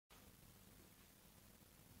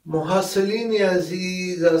محصلین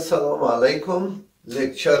عزیز السلام علیکم.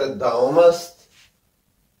 لکچر دوم است.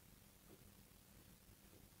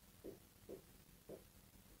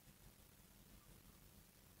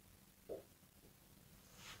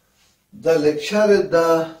 در لکچر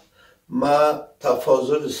ده ما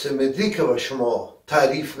تفاضل سمتریک به شما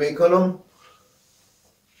تعریف میکنم،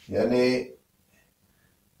 یعنی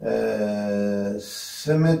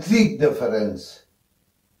سمتریک دیفرنس.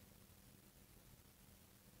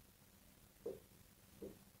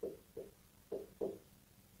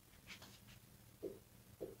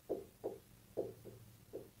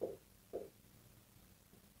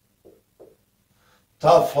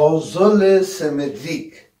 تفاضل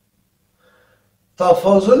سمتریک.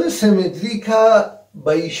 تفاضل سمتریک به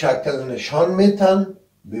این شکل نشان میتن.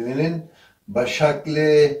 ببینین به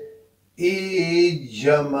شکل A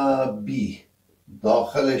جمع B.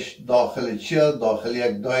 داخل چیه؟ داخل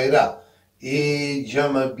یک دایره A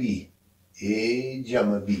جمع B. A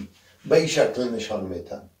جمع B به این شکل نشان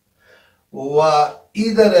میتن. و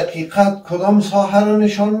این در حقیقت کدام ساحه را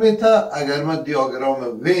نشان میده؟ اگر من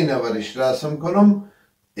دیاگرام وین ورش رسم کنم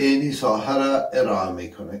اینی ساحه را ارائه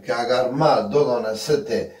میکنه که اگر من دو دانه ست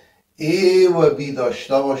A و B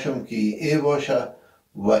داشته باشم که A باشه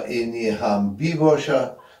و اینی هم B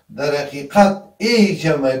باشه، در حقیقت A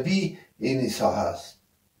جمع B اینی ساحه است.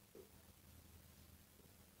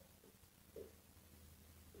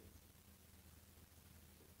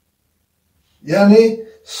 یعنی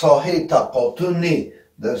ساحه تقاطع نی،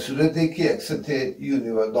 در صورتی که یک ست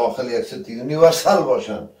داخل یک ست یونیورسال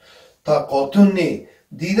باشن تقاطع نی.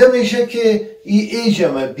 دیده میشه که ای A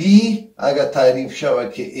جمع B اگر تعریف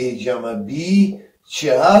شود که A جمع B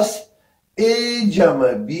چه هست؟ A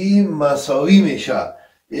جمع B مساوی میشه،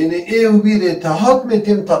 یعنی A و B را اتحاد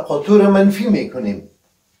میتیم، تقاطع را منفی میکنیم.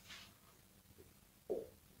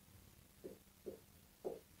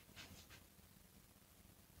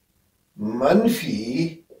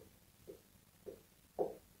 منفی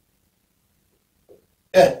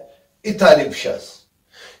این تعریفش است.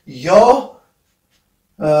 یا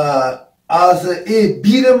از A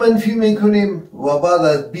B را منفی میکنیم و بعد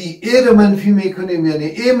از B A را منفی میکنیم،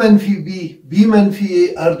 یعنی A منفی B B منفی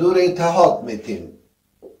A هر دو را اتحاد میتیم.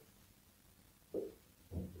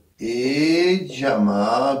 A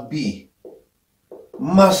جمع B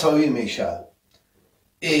مساوی میشه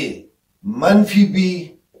A منفی B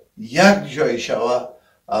یک جای شوه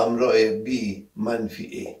همراه B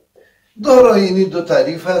منفی A. دارای این دو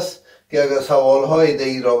تعریف است که اگر سوال های در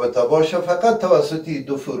این رابطه باشه فقط توسط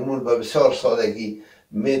دو فرمول به بسیار سادگی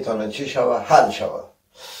میتونه چه شوه؟ حل شوه.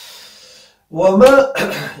 و من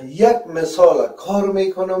یک مثال کار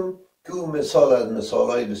میکنم که اون مثال از مثال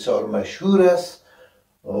های بسیار مشهور است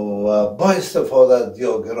و با استفاده از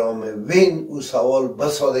دیاگرام وین او سوال به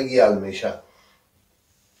سادگی حل میشه.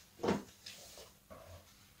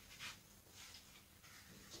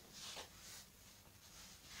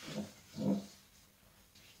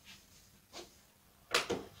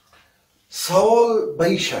 سوال به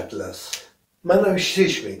این شکل است. من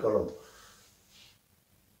نوشتهش میکنم.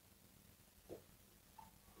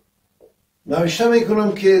 نوشته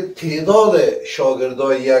میکنم که تعداد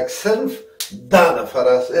شاگردای یک صنف 10 نفر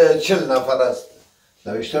است، 40 نفر است.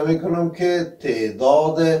 نوشته میکنم که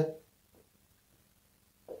تعداد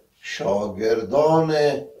شاگردان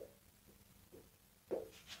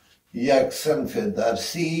یک صنف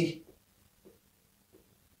درسی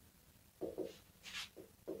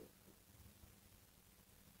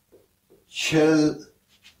 40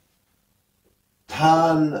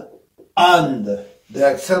 تن اند.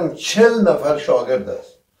 در یک صنف 40 نفر شاگرد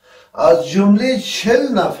است. از جمله 40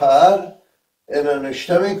 نفر اینا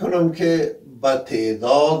نوشته میکنم که به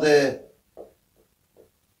تعداد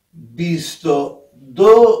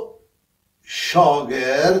 22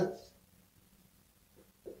 شاگرد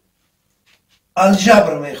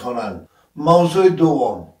الجبر میخونن. موضوع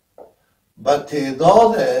دوم به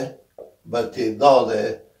تعداد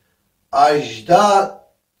 18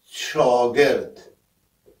 شاگرد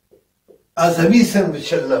از همین صنف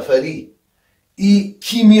 40 نفری ای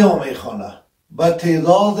کیمیا میخونه. به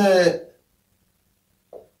تعداد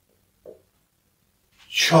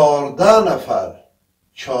 14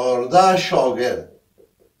 شاگرد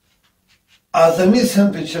از همین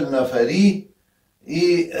صنف 40 نفری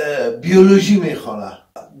ای بیولوژی میخونه.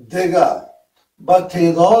 دیگه به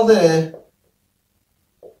تعداد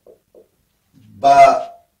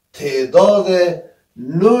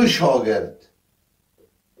 9 شاگرد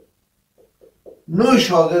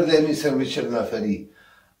همین صنف 40 نفری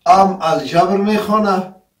هم الجبر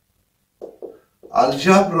میخونه.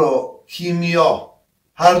 الجبر و کیمیا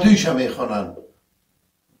هر دویش میخونن.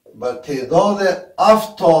 به تعداد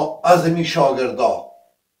 7 تا از این شاگردا.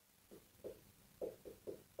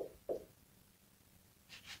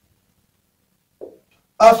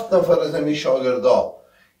 هفت نفر از این شاگردا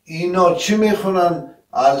اینا چی میخونن؟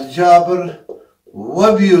 الجبر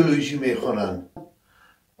و بیولوژی میخونن.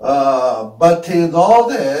 به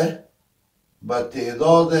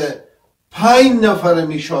تعداد 5 نفر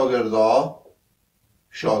می شاگردان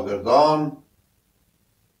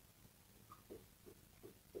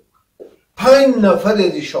 5 نفر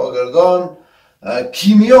از شاگردان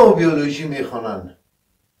کیمیا و بیولوژی میخونن.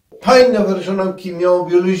 5 نفرشون هم کیمیا و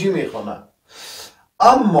بیولوژی میخونن.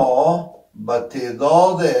 اما به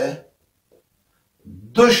تعداد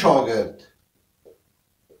 2 شاگرد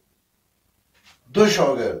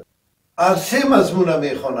از 3 مضمون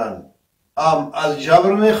میخونن. هم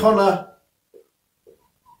الجبر میخونه،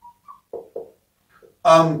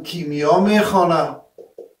 هم کیمیا میخونه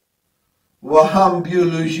و هم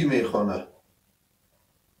بیولوژی میخونه.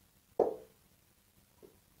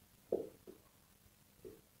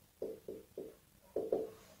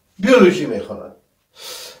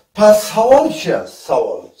 پس سوال چی است؟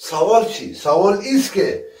 سوال چی؟ سوال ایست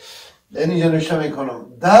که اینجا نوشته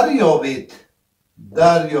میکنم دریابید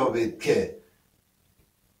که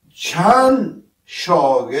چند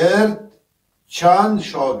شاگرد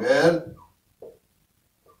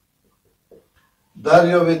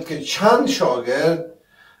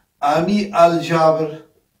امی الجبر،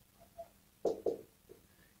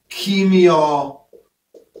 کیمیا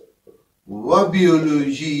و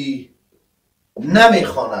بیولوژی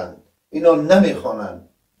نمیخوانند. اینا نمیخوانند.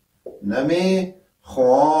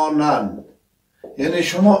 یعنی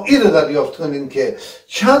شما این رو دریافت کنین که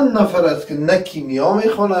چند نفر است که نه کیمیا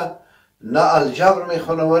میخونه، نه الجبر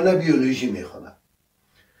میخونه و نه بیولوژی میخونه.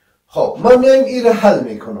 خب من میایم این رو حل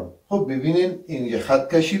میکنم. خب ببینین اینجا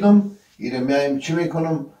خط کشیدم، این رو میایم چی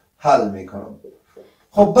میکنم؟ حل میکنم.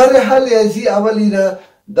 خب برای حل از این اول این رو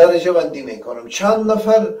درجه بندی میکنم. چند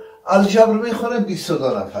نفر الجبر میخونه؟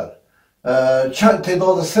 22 نفر.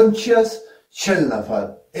 تعداد سمت چی است؟ 40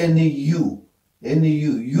 نفر.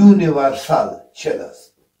 یونیورسال 40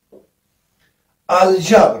 است.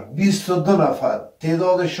 الجبر 22 نفر.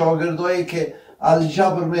 تعداد شاگردایی که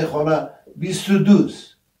الجبر میخونه 22 است.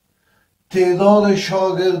 تعداد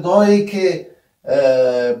شاگردایی که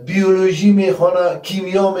بیولوژی میخونه،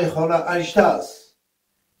 کیمیا میخونه 18 است.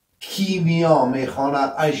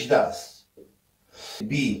 18 است.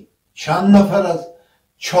 بی چند نفر است؟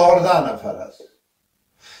 14 نفر است.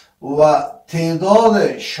 و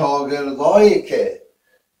تعداد شاگردایی که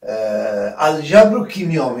الجبر و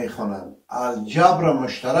کیمیا میخونن، الجبر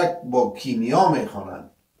مشترک با کیمیا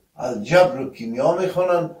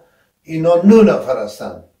میخونن، اینا 9 نفر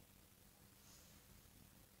هستند.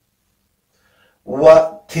 و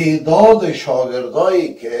تعداد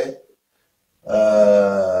شاگردایی که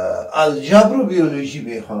الجبر و بیولوژی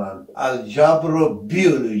میخونن، الجبر و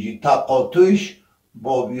بیولوژی تقاطعش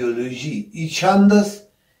با بیولوژی ای چند است؟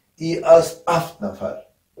 ای است 7 نفر.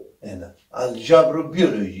 اینه الجبر و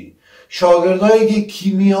بیولوژی. شاگردایی که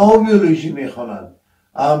کیمیا و بیولوژی میخونن،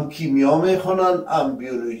 هم کیمیا میخونن هم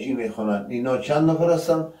بیولوژی میخونن، اینا چند نفر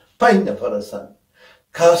هستن؟ 5 نفر هستن.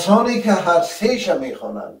 کسانی که هر سه‌شا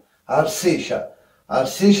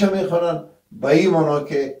میخونن به این معنا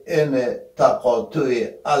که این تقاطع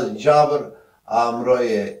الجبر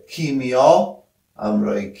امرای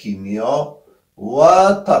کیمیا و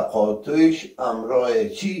تقاطعش امرای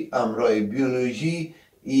چی؟ امرای بیولوژی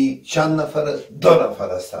ای چند نفر است؟ 2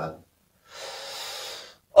 نفر هستند.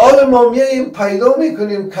 حالا ما میاییم پیدا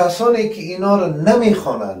میکنیم کسانی که اینا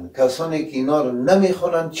رو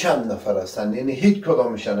نمیخونن چند نفر هستند. یعنی هیچ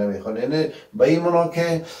کدامش نمیخونن. یعنی به این معنا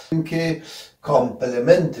که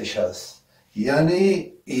کامپلمنتش هست.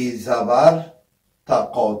 یعنی ای زبر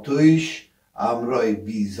تقاطعش امرای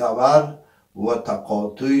بی زبر و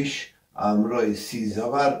تقاطعش امرای سی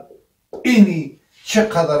زبر. اینی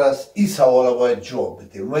چقدر است؟ این سوال باید جواب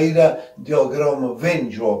بدیم و این را دیاگرام وین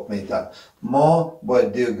جواب میده. ما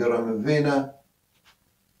باید دیاگرام وین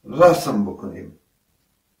رسم بکنیم.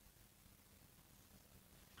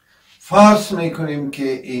 فرض میکنیم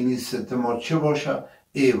که اینی ست ما چه باشه؟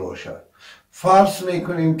 ای باشه. فرض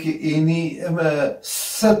میکنیم که اینی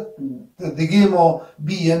ست دیگه ما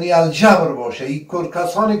بی یعنی الجبر باشه. این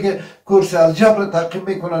کسانی که کورس الجبر تعقیب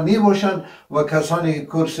میکنن ای باشن و کسانی که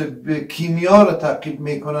کورس کیمیا رو تعقیب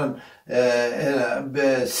میکنن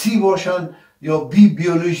به سی باشن، یا بی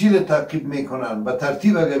بیولوژی رو تعقیب میکنن به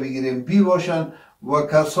ترتیب اگر بگیریم بی باشن، و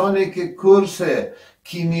کسانی که کورس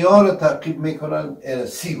کیمیا رو تعقیب میکنن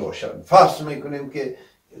سی باشن. فرض میکنیم که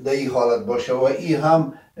در این حالت باشه و این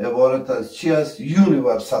هم عبارت از چی است؟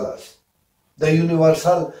 یونیورسال است. در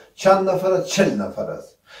یونیورسال چند نفر است؟ 40 نفر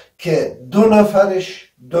است که دو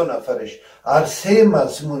نفرش هر سه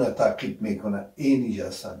مضمون تعقیب میکنه. اینجا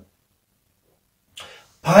هستن.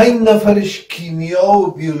 5 نفرش کیمیا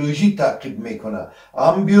و بیولوژی تعقیب میکنه،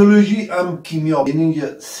 هم بیولوژی هم کیمیا. یعنی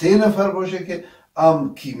اینجا 3 نفر باشه که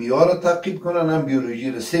هم کیمیا رو تعقیب کنن هم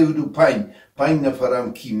بیولوژی رو. 3 و 2 5 نفر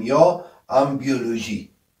هم کیمیا هم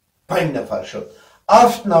بیولوژی. 5 نفر شد.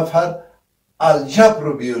 7 نفر الجبر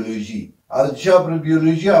و بیولوژی.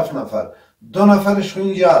 7 نفر. 2 نفرش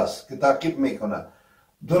اینجا هست که تعقیب میکنه،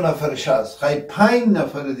 2 نفرش هست. خیلی 5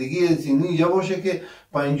 نفر دیگه از اینجا باشه که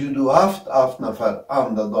 5 و 2 7 نفر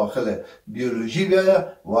هم در داخل بیولوژی بیاید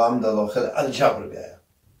و هم در داخل الجبر بیاید.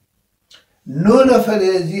 9 نفر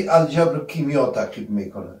از این الجبر و کیمیا تعقیب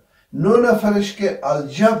میکنه. 9 نفرش که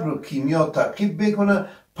الجبر و کیمیا تعقیب میکنه،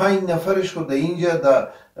 5 نفرش خود اینجا در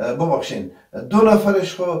ببخشین 2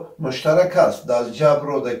 نفرش خود مشترک است در الجبر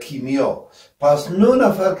و در کیمیا. پس 9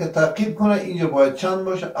 نفر که تعقیب کنه اینجا باید چند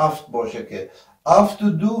باشه؟ 7 باشه که 7 و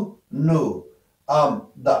 2 9 هم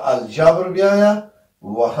در الجبر بیاید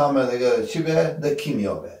و همه دیگه چی بیاید؟ در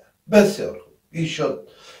کیمیا بیاید. بسیار خوب. این شد.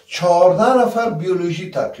 14 نفر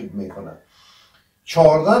بیولوژی تعقیب میکنه.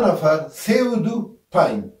 14 نفر 3 و 2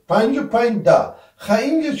 5 و 5 10.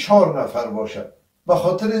 خیلی اینجا 4 نفر باشه به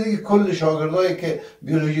خاطر دیگه کل شاگردایی که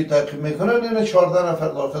بیولوژی تعقیب میکنن اینا 14 نفر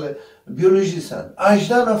داخل بیولوژی هستن.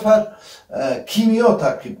 18 نفر کیمیا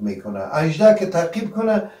تعقیب میکنه. 18 که تعقیب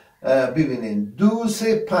کنه ببینین 2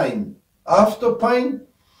 3 5 7 و 5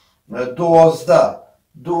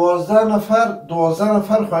 12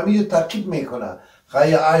 نفر خواهی تعقیب میکنه.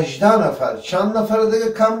 خیلی 18 نفر چند نفر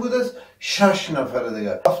دیگه کم بود است؟ 6 نفر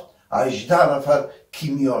دیگه. 18 نفر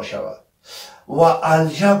کیمیا شود و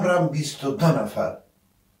الجبر هم 22 نفر.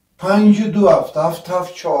 5 و 2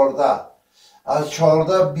 7 14. از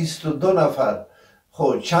 14 22 نفر.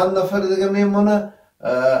 خب چند نفر دیگه میمونه؟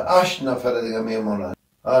 8 نفر دیگه میمونه.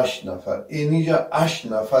 8 نفر. اینجا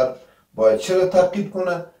 8 نفر باید چرا تعقیب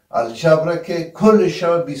کنه؟ الجبر که کلش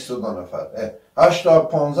شود 22 نفر. 8 تا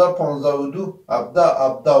 15 و 2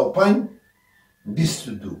 17 و 5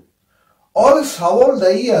 22. حال سوال در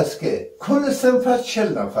این است که کل صنف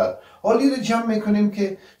 40 نفر. حالی رو جمع میکنیم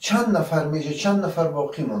که چند نفر میشه، چند نفر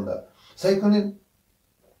باقی مونده. سعی کنیم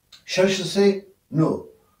 6 و 3 9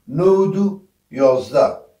 و 2 11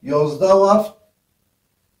 و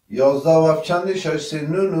 7 چنده؟ 6 3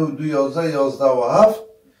 9 و 2 11 و 7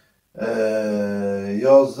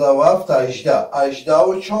 11 و 7 18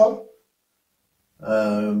 و 4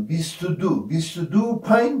 22 و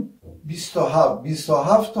 5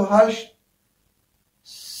 27 و 8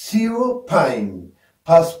 35.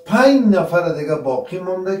 پس 5 نفر دیگه باقی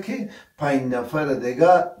مونده که 5 نفر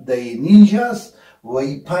دیگه در اینجا است و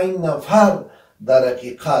این 5 نفر در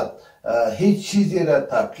حقیقت هیچ چیزی را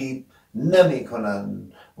تعقیب نمی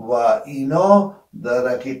کنند و اینا در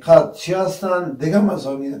حقیقت چی هستند؟ دیگه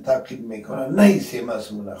مضامین تعقیب میکنن. نه این 3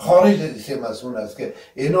 مضمونه، خارج از 3 مضمون است که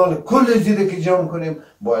اینا کل زیره که جمع کنیم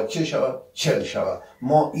باید چه شود؟ 40 شود.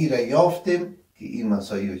 ما این را یافتیم که این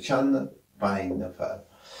مسائل چند؟ 5 نفر.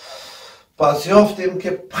 پس یافتیم که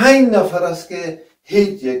 5 نفر است که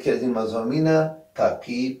هیچ یک از این مضامین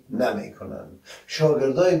تعقیب نمی کنند.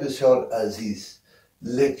 شاگردای بسیار عزیز،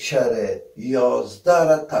 لکچر 11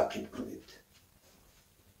 را تعقیب کنید.